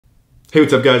Hey,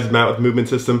 what's up guys, Matt with Movement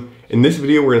System. In this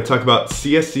video, we're gonna talk about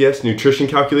CSCS nutrition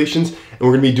calculations, and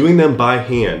we're gonna be doing them by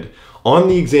hand. On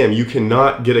the exam, you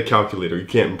cannot get a calculator. You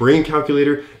can't bring a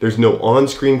calculator. There's no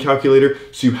on-screen calculator,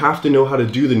 so you have to know how to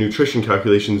do the nutrition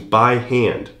calculations by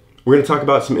hand. We're gonna talk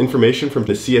about some information from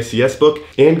the CSCS book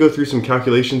and go through some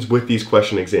calculations with these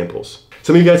question examples.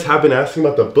 Some of you guys have been asking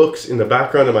about the books in the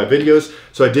background of my videos,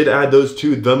 so I did add those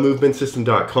to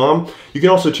themovementsystem.com. You can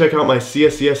also check out my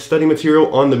CSCS study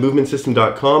material on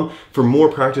themovementsystem.com for more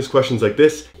practice questions like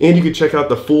this, and you can check out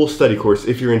the full study course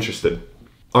if you're interested.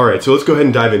 All right, so let's go ahead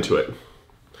and dive into it.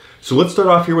 So let's start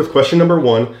off here with question number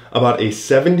 1 about a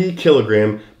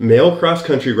 70-kilogram male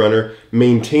cross-country runner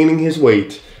maintaining his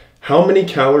weight. How many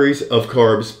calories of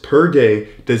carbs per day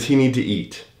does he need to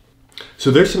eat? So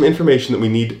there's some information that we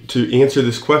need to answer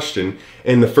this question,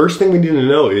 and the first thing we need to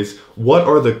know is what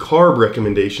are the carb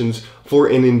recommendations for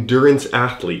an endurance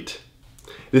athlete?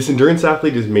 This endurance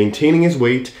athlete is maintaining his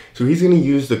weight, so he's going to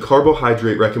use the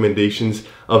carbohydrate recommendations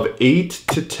of 8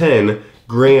 to 10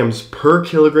 grams per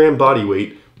kilogram body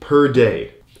weight per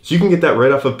day. So you can get that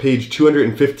right off of page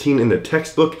 215 in the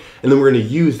textbook, and then we're going to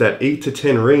use that 8 to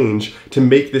 10 range to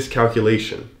make this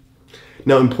calculation.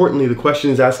 Now, importantly, the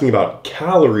question is asking about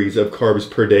calories of carbs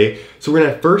per day. So we're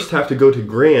going to first have to go to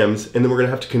grams, and then we're going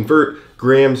to have to convert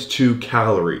grams to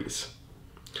calories.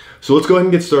 So let's go ahead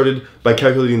and get started by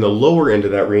calculating the lower end of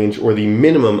that range, or the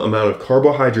minimum amount of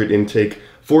carbohydrate intake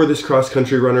for this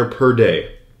cross-country runner per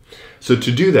day. So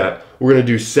to do that, we're going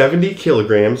to do 70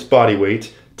 kilograms body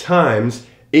weight times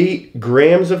 8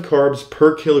 grams of carbs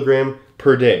per kilogram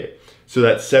per day. So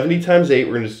that's 70 times 8,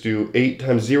 we're going to just do 8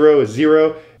 times 0 is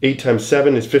 0, 8 times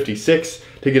 7 is 56,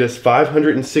 to get us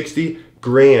 560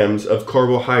 grams of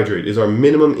carbohydrate is our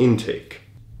minimum intake.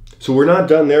 So we're not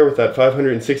done there with that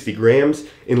 560 grams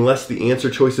unless the answer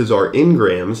choices are in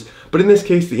grams, but in this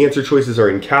case the answer choices are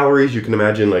in calories. You can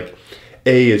imagine like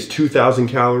A is 2,000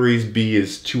 calories, B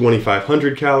is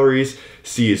 2,500 calories,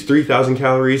 C is 3,000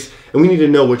 calories, and we need to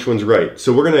know which one's right.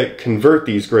 So we're going to convert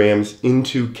these grams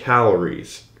into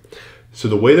calories. So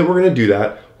the way that we're going to do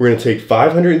that, we're going to take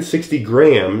 560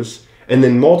 grams and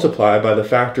then multiply by the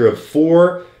factor of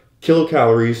 4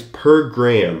 kilocalories per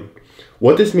gram.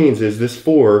 What this means is this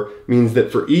 4 means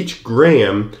that for each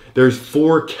gram, there's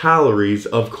 4 calories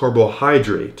of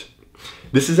carbohydrate.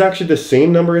 This is actually the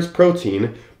same number as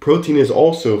protein. Protein is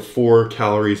also 4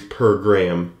 calories per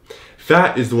gram.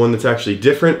 Fat is the one that's actually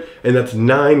different, and that's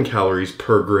 9 calories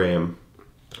per gram.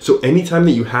 So anytime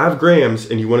that you have grams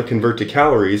and you want to convert to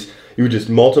calories, you would just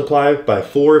multiply by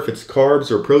 4 if it's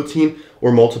carbs or protein,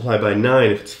 or multiply by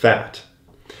 9 if it's fat.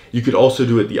 You could also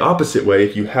do it the opposite way.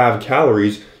 If you have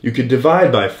calories, you could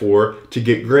divide by 4 to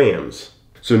get grams.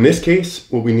 So in this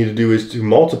case, what we need to do is to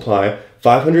multiply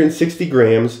 560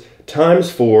 grams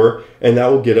times 4, and that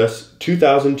will get us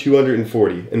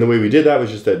 2,240. And the way we did that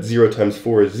was just that 0 times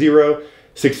 4 is 0,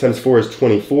 6 times 4 is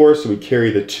 24, so we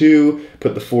carry the 2,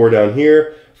 put the 4 down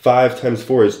here. 5 times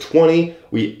 4 is 20.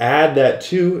 We add that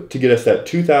 2 to get us that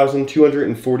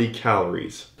 2,240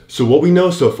 calories. So what we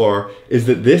know so far is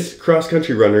that this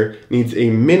cross-country runner needs a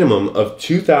minimum of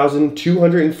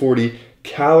 2,240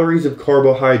 calories of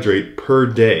carbohydrate per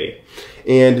day.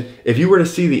 And if you were to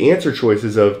see the answer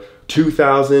choices of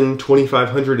 2,000,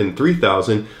 2,500, and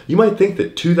 3,000, you might think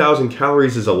that 2,000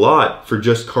 calories is a lot for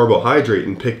just carbohydrate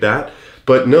and pick that.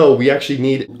 But no, we actually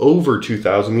need over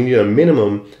 2,000. We need a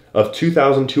minimum of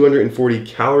 2,240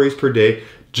 calories per day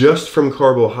just from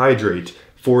carbohydrate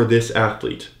for this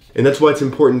athlete. And that's why it's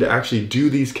important to actually do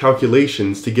these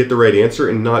calculations to get the right answer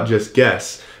and not just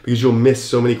guess, because you'll miss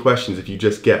so many questions if you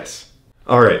just guess.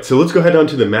 All right, so let's go ahead on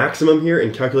to the maximum here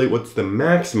and calculate what's the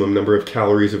maximum number of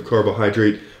calories of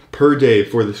carbohydrate per day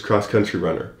for this cross-country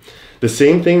runner. The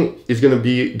same thing is going to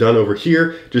be done over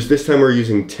here, just this time we're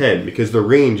using 10 because the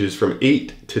range is from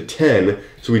 8 to 10.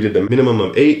 So we did the minimum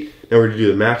of 8, now we're going to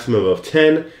do the maximum of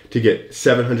 10 to get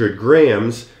 700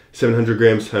 grams. 700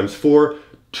 grams times 4,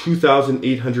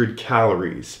 2,800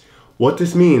 calories. What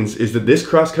this means is that this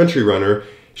cross-country runner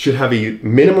should have a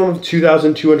minimum of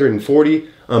 2,240,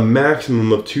 a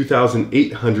maximum of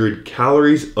 2,800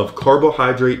 calories of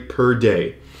carbohydrate per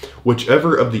day.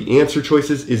 Whichever of the answer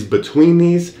choices is between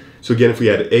these. So again, if we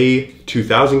had A,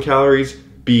 2,000 calories,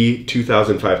 B,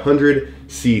 2,500,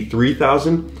 C,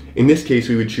 3,000, in this case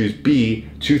we would choose B,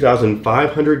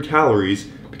 2,500 calories,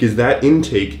 because that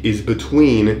intake is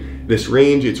between this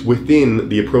range, it's within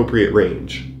the appropriate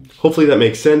range. Hopefully that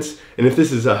makes sense, and if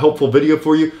this is a helpful video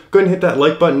for you, go ahead and hit that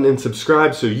like button and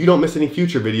subscribe so you don't miss any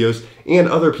future videos, and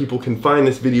other people can find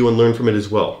this video and learn from it as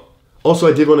well. Also,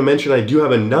 I did want to mention I do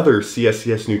have another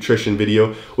CSCS nutrition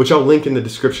video, which I'll link in the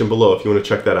description below if you want to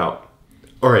check that out.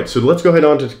 All right, so let's go ahead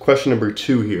on to question number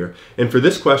 2 here. And for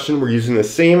this question, we're using the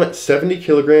same 70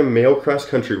 kilogram male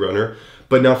cross-country runner,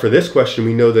 but now for this question,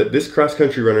 we know that this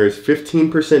cross-country runner is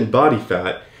 15% body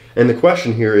fat, and the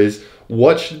question here is,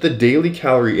 what should the daily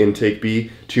calorie intake be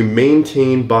to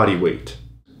maintain body weight?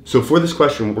 So for this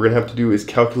question, what we're gonna have to do is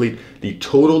calculate the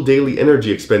total daily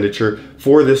energy expenditure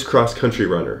for this cross-country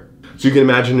runner. So you can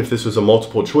imagine if this was a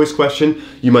multiple choice question,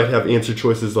 you might have answer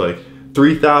choices like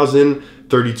 3,000,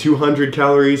 3,200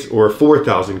 calories, or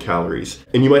 4,000 calories.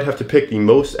 And you might have to pick the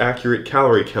most accurate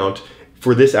calorie count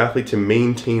for this athlete to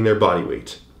maintain their body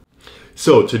weight.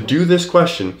 So to do this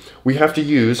question, we have to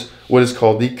use what is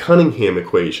called the Cunningham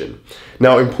equation.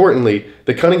 Now importantly,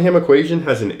 the Cunningham equation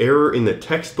has an error in the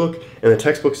textbook, and the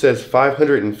textbook says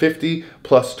 550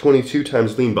 plus 22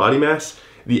 times lean body mass.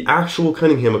 The actual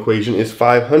Cunningham equation is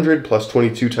 500 plus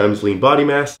 22 times lean body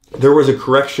mass. There was a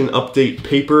correction update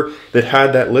paper that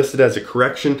had that listed as a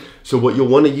correction, so what you'll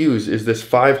want to use is this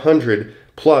 500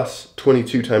 plus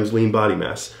 22 times lean body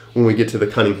mass when we get to the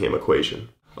Cunningham equation.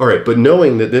 All right, but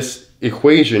knowing that this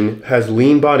equation has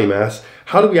lean body mass,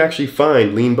 how do we actually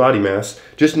find lean body mass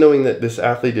just knowing that this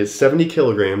athlete is 70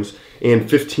 kilograms and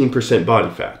 15% body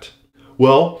fat?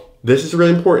 Well, this is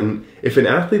really important. If an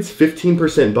athlete's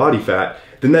 15% body fat,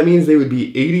 then that means they would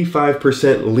be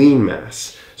 85% lean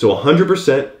mass. So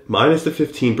 100% minus the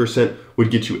 15%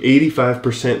 would get you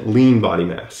 85% lean body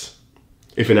mass.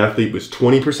 If an athlete was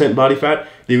 20% body fat,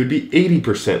 they would be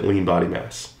 80% lean body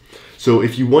mass. So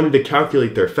if you wanted to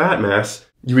calculate their fat mass,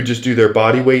 you would just do their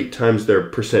body weight times their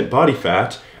percent body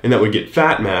fat, and that would get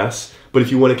fat mass. But if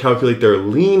you want to calculate their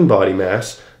lean body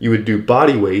mass, you would do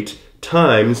body weight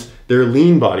times their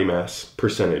lean body mass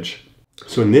percentage.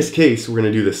 So in this case, we're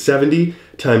going to do the 70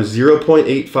 times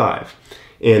 0.85.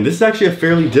 And this is actually a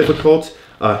fairly difficult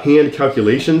hand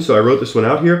calculation, so I wrote this one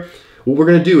out here. What we're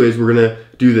going to do is we're going to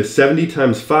do the 70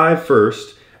 times 5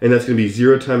 first, and that's going to be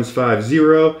 0 times 5,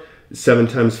 0, 7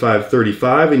 times 5,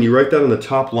 35, and you write that on the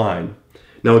top line.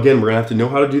 Now again, we're going to have to know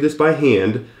how to do this by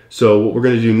hand, so what we're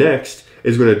going to do next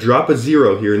is we're going to drop a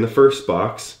 0 here in the first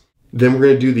box. Then we're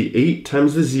going to do the 8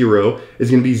 times the 0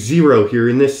 is going to be 0 here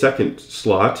in this second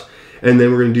slot. And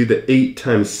then we're going to do the 8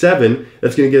 times 7,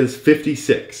 that's going to get us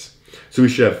 56. So we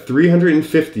should have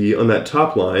 350 on that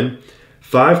top line,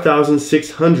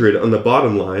 5,600 on the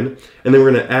bottom line, and then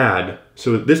we're going to add.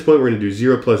 So at this point we're going to do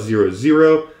 0 plus 0 is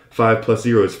 0, 5 plus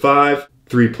 0 is 5,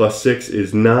 3 plus 6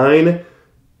 is 9,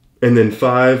 and then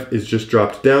 5 is just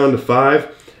dropped down to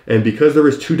 5. And because there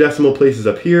was 2 decimal places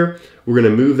up here, we're going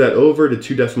to move that over to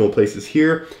 2 decimal places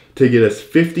here to get us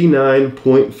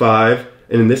 59.5,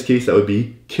 and in this case that would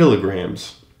be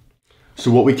kilograms.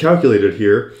 So what we calculated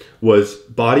here was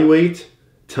body weight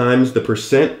times the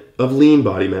percent of lean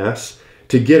body mass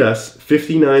to get us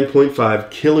 59.5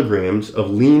 kilograms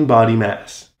of lean body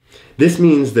mass. This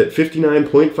means that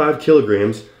 59.5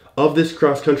 kilograms of this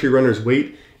cross-country runner's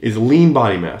weight is lean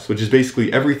body mass, which is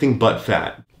basically everything but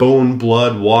fat. Bone,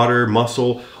 blood, water,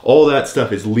 muscle, all that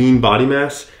stuff is lean body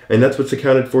mass, and that's what's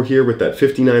accounted for here with that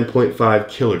 59.5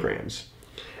 kilograms.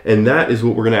 And that is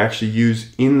what we're going to actually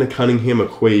use in the Cunningham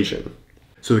equation.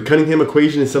 So the Cunningham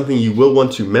equation is something you will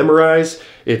want to memorize.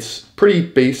 It's pretty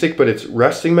basic, but it's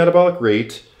resting metabolic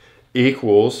rate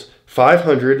equals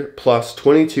 500 plus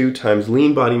 22 times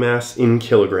lean body mass in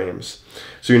kilograms.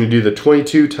 So you're going to do the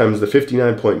 22 times the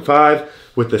 59.5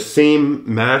 with the same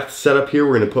math setup here.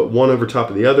 We're going to put one over top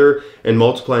of the other and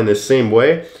multiply in this same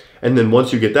way. And then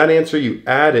once you get that answer, you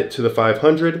add it to the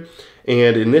 500.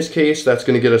 And in this case, that's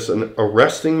going to get us a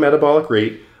resting metabolic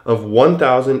rate of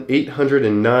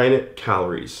 1,809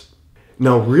 calories.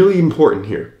 Now, really important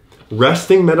here,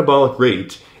 resting metabolic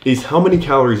rate is how many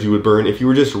calories you would burn if you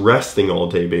were just resting all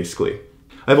day, basically.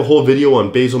 I have a whole video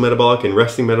on basal metabolic and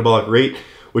resting metabolic rate,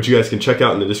 which you guys can check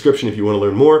out in the description if you want to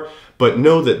learn more. But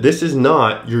know that this is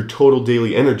not your total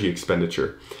daily energy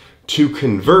expenditure. To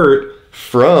convert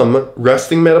from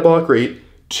resting metabolic rate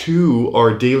to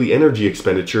our daily energy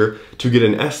expenditure to get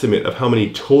an estimate of how many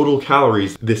total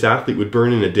calories this athlete would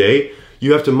burn in a day,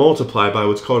 you have to multiply by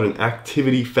what's called an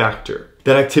activity factor.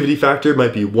 That activity factor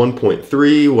might be 1.3,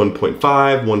 1.5,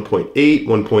 1.8,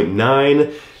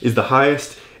 1.9 is the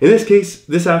highest. In this case,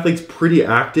 this athlete's pretty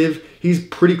active. He's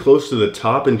pretty close to the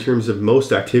top in terms of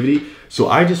most activity. So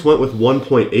I just went with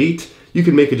 1.8. You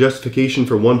can make a justification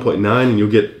for 1.9 and you'll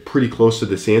get pretty close to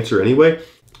this answer anyway.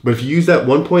 But if you use that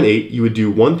 1.8, you would do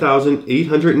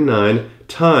 1,809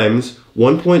 times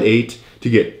 1.8 to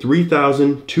get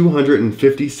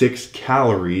 3,256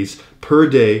 calories per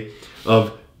day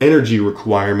of energy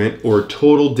requirement or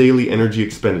total daily energy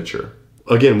expenditure.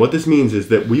 Again, what this means is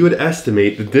that we would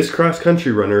estimate that this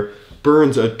cross-country runner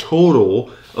burns a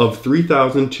total of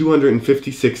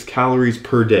 3,256 calories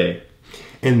per day.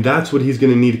 And that's what he's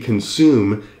gonna need to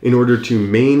consume in order to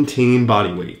maintain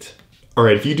body weight. All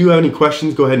right, if you do have any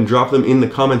questions, go ahead and drop them in the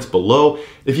comments below.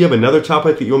 If you have another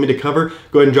topic that you want me to cover,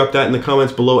 go ahead and drop that in the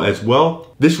comments below as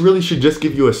well. This really should just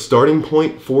give you a starting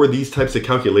point for these types of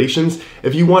calculations.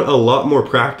 If you want a lot more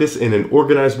practice and an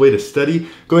organized way to study,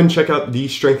 go ahead and check out the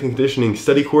Strength and Conditioning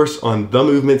study course on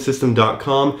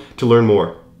themovementsystem.com to learn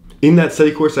more. In that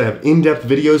study course, I have in-depth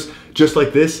videos just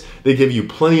like this. They give you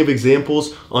plenty of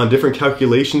examples on different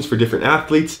calculations for different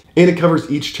athletes, and it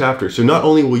covers each chapter. So not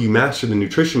only will you master the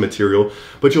nutrition material,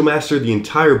 but you'll master the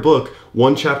entire book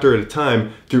one chapter at a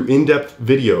time through in-depth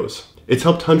videos. It's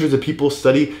helped hundreds of people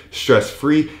study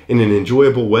stress-free in an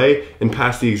enjoyable way and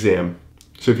pass the exam.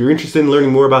 So if you're interested in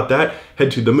learning more about that,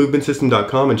 head to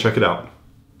themovementsystem.com and check it out.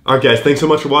 All right, guys, thanks so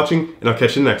much for watching, and I'll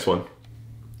catch you in the next one.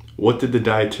 What did the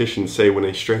dietitian say when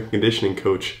a strength and conditioning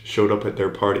coach showed up at their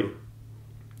party?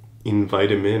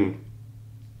 Invite him in.